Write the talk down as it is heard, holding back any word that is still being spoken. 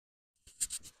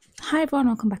Hi everyone,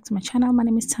 welcome back to my channel. My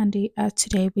name is Tandy.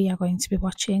 Today we are going to be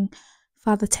watching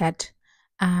Father Ted,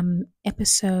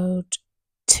 episode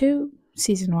 2,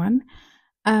 season 1.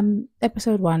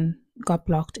 Episode 1 got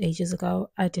blocked ages ago.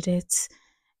 I did it.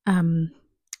 I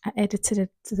edited it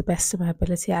to the best of my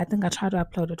ability. I think I tried to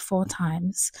upload it 4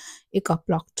 times. It got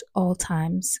blocked all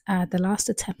times. The last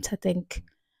attempt, I think,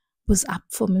 was up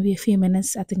for maybe a few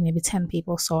minutes. I think maybe 10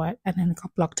 people saw it, and then it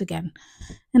got blocked again.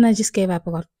 And I just gave up.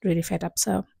 I got really fed up.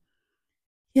 So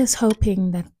here's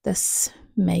hoping that this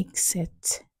makes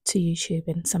it to YouTube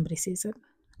and somebody sees it.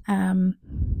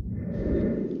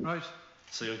 Right.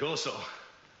 So you'll go, so?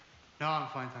 No, I'm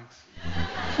fine, thanks.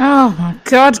 Oh my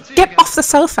God, get off the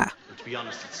sofa. But to be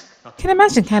honest, it's not. Can you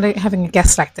imagine having a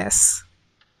guest like this?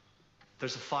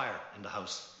 There's a fire in the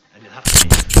house, and you'll have to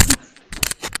leave.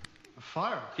 A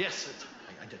fire? Yes,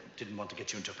 I didn't want to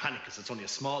get you into a panic, because it's only a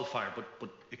small fire, but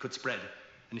it could spread.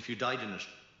 And if you died in it,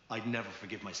 I'd never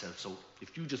forgive myself. So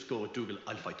if you just go with Dougal,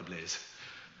 I'll fight the blaze.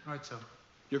 Right, so.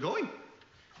 You're going?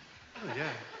 Oh, yeah.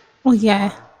 Oh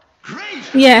yeah,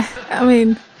 Great! yeah. I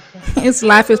mean, his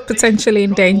life is potentially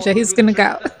in danger. He's gonna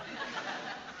go.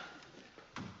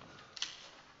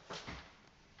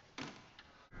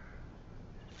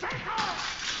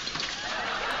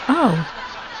 Oh.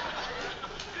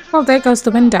 Well, there goes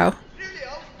the window.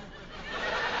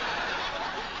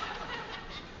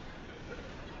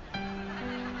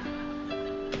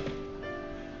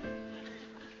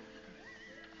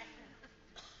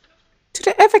 Did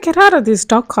I ever get out of these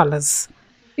dog collars?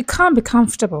 You can't be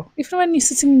comfortable, even when you're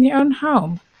sitting in your own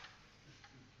home.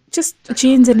 Just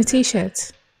jeans and a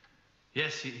t-shirt.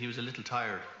 Yes, he was a little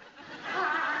tired.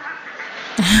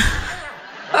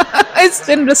 It's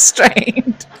been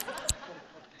restrained.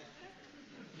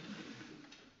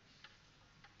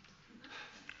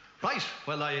 Right,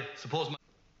 well, I suppose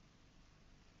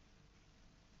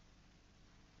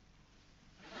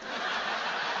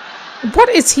What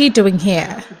is he doing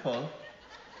here? Paul.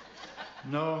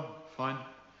 No, fine.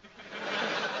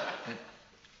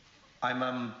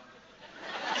 I'm,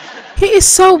 He is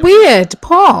so weird,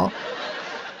 Paul.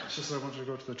 It's just I wanted to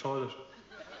go to the toilet.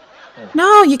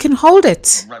 No, you can hold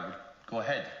it. right, go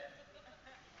ahead.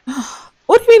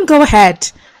 What do you mean, go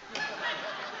ahead?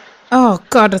 Oh,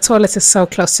 God, the toilet is so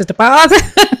close to the bath.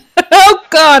 Oh,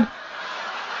 God.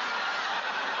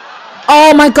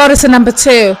 Oh, my God, it's a number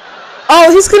 2.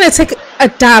 Oh, he's going to take a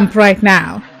dump right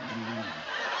now.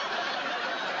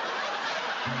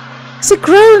 Is he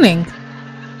groaning?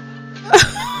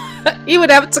 You would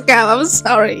have to go. I'm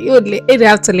sorry. You'd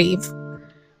have to leave.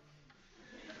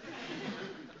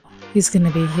 He's going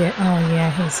to be here. Oh,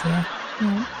 yeah, he's here.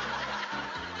 Yeah.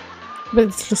 But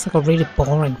it looks like a really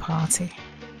boring party.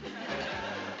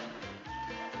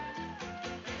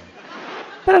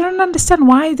 But I don't understand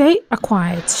why they are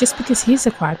quiet. Just because he's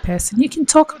a quiet person. You can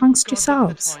talk amongst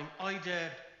yourselves. I'd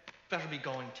better be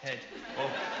going, Ted. Oh.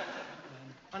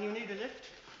 And you need a lift?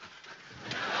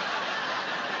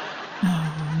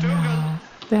 No,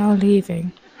 they're all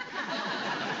leaving.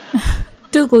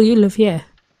 Dougal, you live here.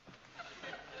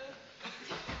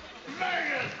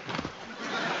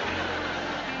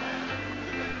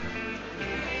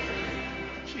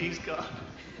 Please, God.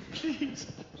 Please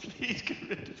get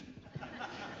rid of it.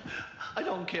 I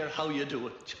don't care how you do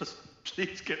it. Just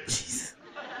please get rid of it.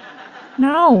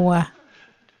 No.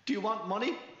 Do you want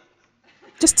money?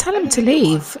 Just tell him to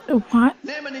leave. What?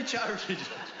 Name any charity.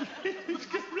 Please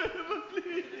get rid of it,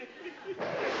 please.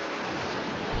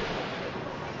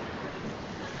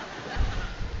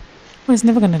 Well, he's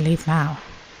never going to leave now.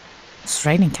 It's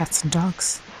raining cats and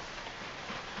dogs.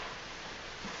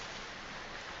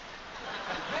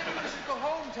 Maybe we should go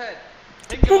home, Ted.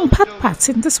 Playing pat-pats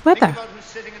in this Think weather. about who's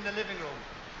sitting in the living room.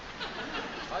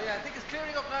 Oh yeah, I think it's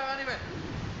clearing up now anyway.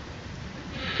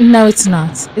 No, it's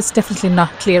not. It's definitely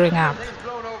not clearing up. Things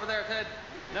blown over there, Ted.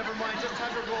 Never mind, just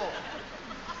have her go.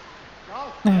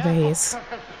 No, there he is.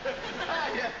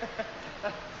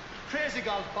 Crazy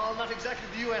golf ball, not exactly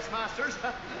the US Masters.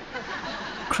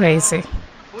 Crazy.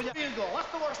 Will you go? What's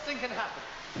the worst thing can happen?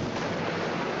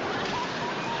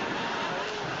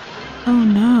 Oh,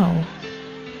 no.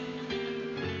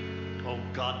 Oh,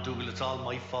 God, Dougal, it's all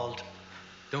my fault.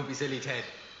 Don't be silly, Ted.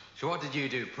 So what did you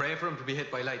do? Pray for him to be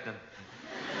hit by lightning?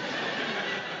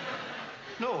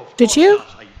 No, of Did course you?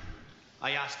 not.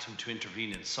 I asked him to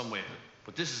intervene in some way,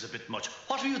 but this is a bit much.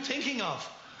 What are you thinking of?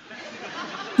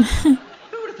 Who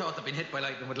would have thought that being hit by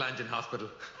lightning would land you in hospital?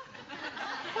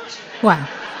 Wow.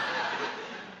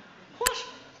 What?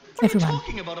 Everyone. What are you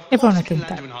talking about? Of Everyone course would it can think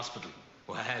land that. you in hospital.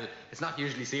 Well, it's not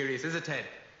usually serious, is it, Ted?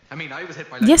 I mean, I was hit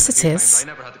by lightning Yes, a it few is. times. I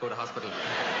never had to go to hospital.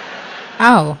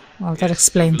 Oh, well, that Yes,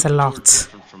 explains a Dougal, but you're lot.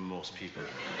 different from most people.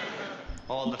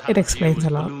 All that It happened to you explains was a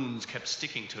lot. balloons kept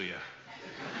sticking to you.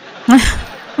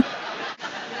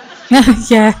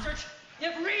 Yeah.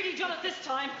 You've really done it this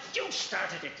time. You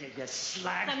started it, you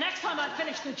slag. The next time I'll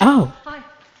finish the Oh. job.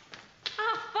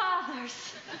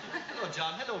 Fathers. Hello,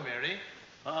 John. Hello, Mary.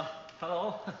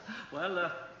 Hello.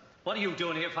 Well, what are you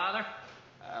doing here, Father?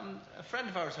 A friend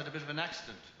of ours had a bit of an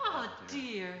accident. Oh,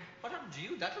 dear. What happened to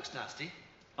you? That looks nasty.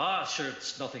 Ah, sure,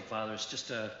 it's nothing, Father. It's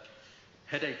just a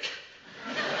headache.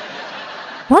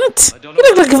 What? I You don't know.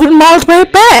 look like you've been mauled by a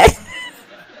bear.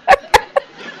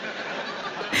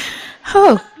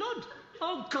 Oh. Blood?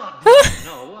 Oh, God.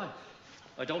 No,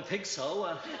 I don't think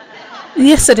so.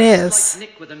 Yes, it It's is. like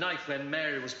Nick with a knife when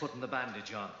Mary was putting the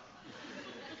bandage on.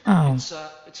 Oh. It's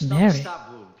not a Mary. stab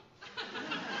wound.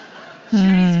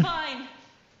 He's fine.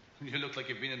 You look like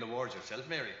you've been in the wars yourself,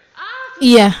 Mary.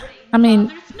 Yeah, I mean-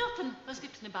 Father, it's nothing. I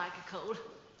slipped in a bag of coal.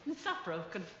 It's not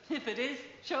broken. If it is,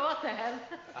 sure, what the hell?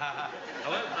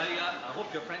 Well, I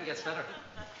hope your friend gets better.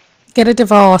 Get a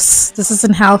divorce. This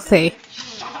isn't healthy.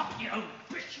 Shut up, you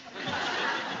bitch!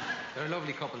 They're a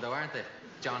lovely couple, though, aren't they?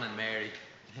 John and Mary.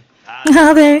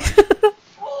 Are they?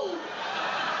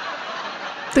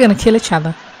 They're gonna kill each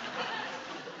other.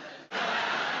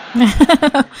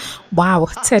 Wow,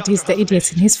 Teddy's the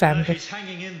idiot in his family. He's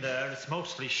hanging in there. It's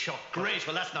mostly shock. Great.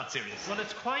 Well, that's not serious. Well,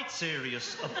 it's quite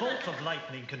serious. A bolt of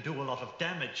lightning can do a lot of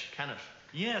damage. Can it?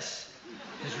 Yes.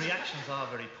 His reactions are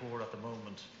very poor at the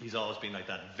moment. He's always been like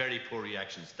that. Very poor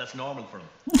reactions. That's normal for him.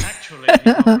 Actually,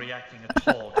 he's not reacting at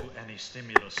all to any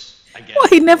stimulus. Again. Well,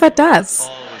 he never does.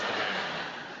 Always the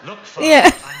way. Look, Father,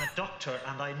 Yeah. I'm a doctor,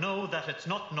 and I know that it's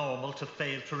not normal to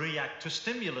fail to react to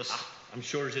stimulus. I'm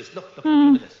sure it is. Look at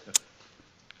this. Look.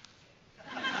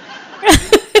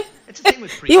 It's a thing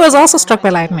with He was also struck by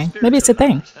lightning. Maybe it's a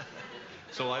thing.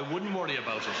 So I wouldn't worry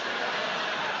about it.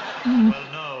 Well,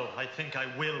 no, I think I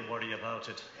will worry about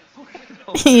it.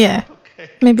 Yeah.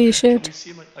 Okay. Maybe you Can should. we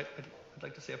see him? I'd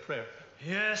like to say a prayer.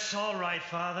 Yes, all right,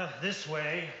 Father. This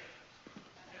way.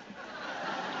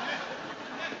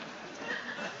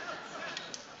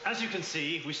 As you can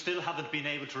see, we still haven't been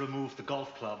able to remove the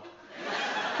golf club.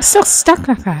 He's still stuck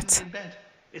like that. In bed.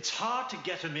 It's hard to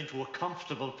get him into a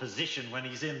comfortable position when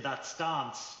he's in that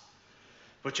stance.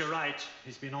 But you're right,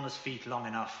 he's been on his feet long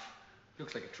enough.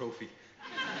 Looks like a trophy.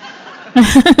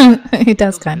 He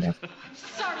does kind of.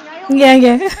 Sorry, I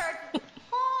Yeah.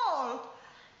 Paul!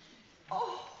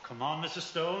 Oh, Come on, Mrs.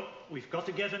 Stone. We've got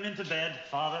to get him into bed.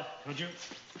 Father, would you?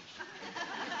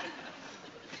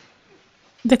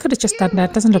 They could have just done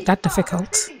that. Doesn't look that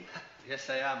difficult. Yes,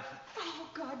 I am. Oh,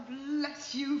 God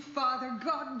bless you, Father.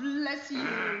 God bless you.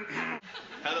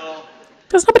 Hello.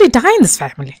 There's nobody die in this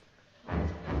family.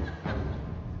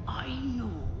 I know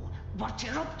what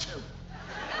you're up to.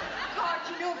 God,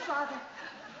 you know, Father,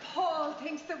 Paul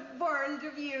thinks the world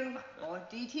of you. Oh,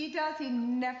 indeed he does. He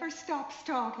never stops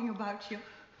talking about you.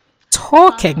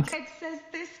 Talking. Ted says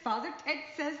this, Father. Ted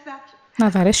says that. Now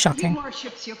that is He shocking.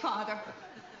 worships you, Father.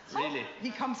 Really?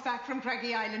 He comes back from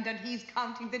Craggy Island and he's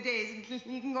counting the days until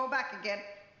he can go back again.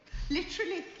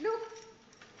 Literally, look.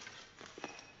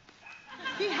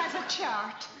 He has a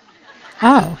chart.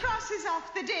 Oh. Crosses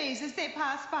off the days as they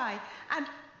pass by. And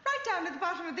right down at the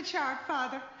bottom of the chart,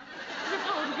 Father, is a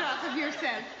photograph of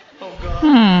yourself. Oh, God.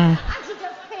 And he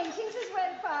does paintings as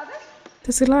well, Father.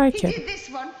 Does he like He him? did this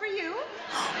one for you.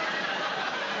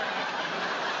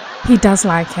 He does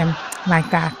like him. Like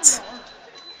that.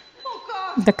 Oh,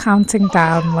 God. The counting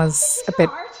down was a bit...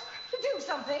 Chart to do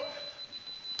something.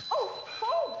 Oh.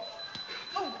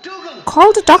 Dougal!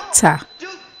 Call the doctor.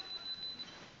 Dougal!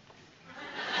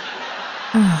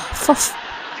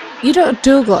 You don't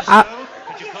Dougal.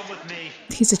 Could you come with me?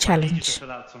 He's a I need you to challenge.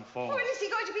 fill out some forms. Well, is he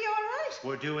going to be all right?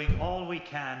 We're doing all we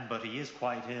can, but he is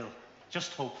quite ill.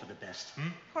 Just hope for the best, hmm?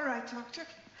 All right, Doctor.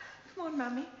 Come on,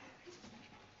 Mammy.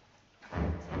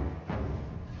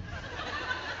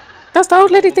 Does the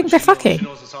old lady think they're She fucking?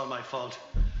 knows it's all my fault.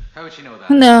 How would you know that?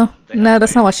 No,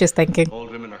 that's not what she's thinking. Old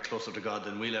women are closer to God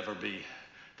than we'll ever be.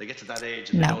 They get to that age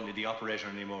and No. they don't need the operator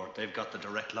anymore. They've got the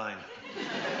direct line.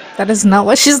 That is not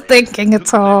what she's thinking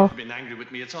at all. You've been angry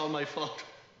with me. It's all my fault.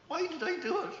 Why did I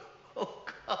do it? Oh,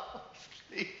 God,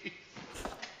 please.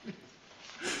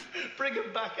 Bring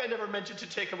him back. I never meant you to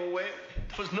take him away.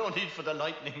 There was no need for the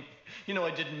lightning. You know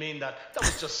I didn't mean that. That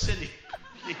was just silly.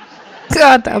 Please.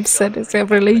 God, I'm upset. It's their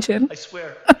religion. I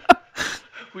swear.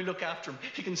 We look after him.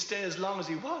 He can stay as long as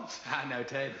he wants. Ah, now,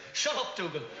 Ted. Shut up,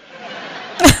 Dougal.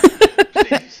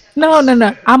 No.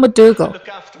 I'm a Dougal. Look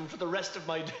after him for the rest of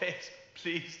my days.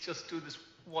 Please, just do this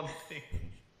one thing.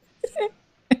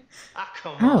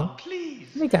 Come Oh. on, please.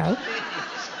 Here we go.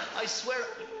 Please. I swear.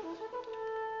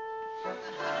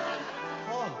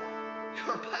 Paul.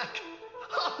 You're back.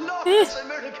 Oh, no, Eh. it's a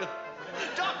miracle.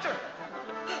 Doctor!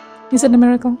 Is it a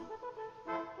miracle?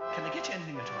 Can I get you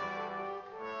anything at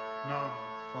all? No,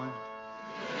 fine.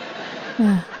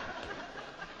 Yeah.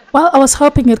 Well, I was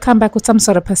hoping you'd come back with some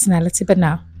sort of personality, but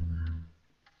no.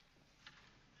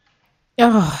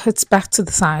 Oh, it's back to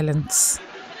the silence.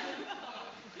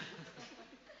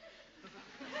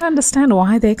 I understand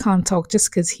why they can't talk just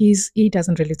because he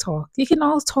doesn't really talk. You can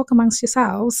all talk amongst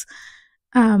yourselves.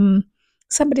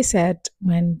 Somebody said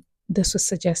when this was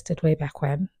suggested way back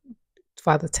when,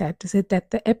 Father Ted said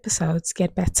that the episodes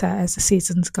get better as the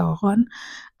seasons go on.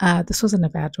 This wasn't a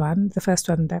bad one. The first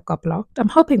one that got blocked. I'm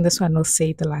hoping this one will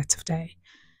see the light of day.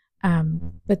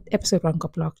 But episode 1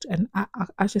 got blocked, and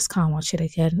I just can't watch it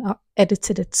again. I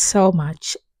edited it so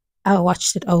much. I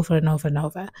watched it over and over and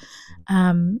over.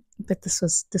 But this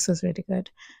was really good,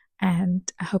 and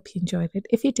I hope you enjoyed it.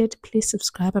 If you did, please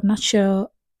subscribe. I'm not sure.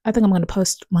 I think I'm going to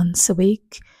post once a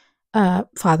week,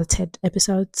 Father Ted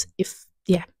episodes.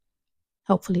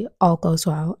 Hopefully all goes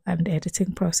well and the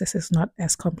editing process is not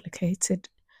as complicated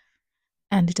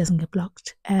and it doesn't get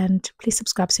blocked. And please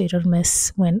subscribe so you don't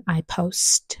miss when I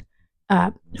post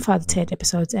Father Ted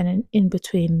episodes. And in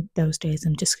between those days,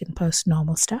 I'm just going to post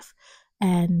normal stuff.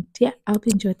 And yeah, I hope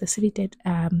you enjoyed this. If you did,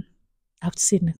 I hope to see you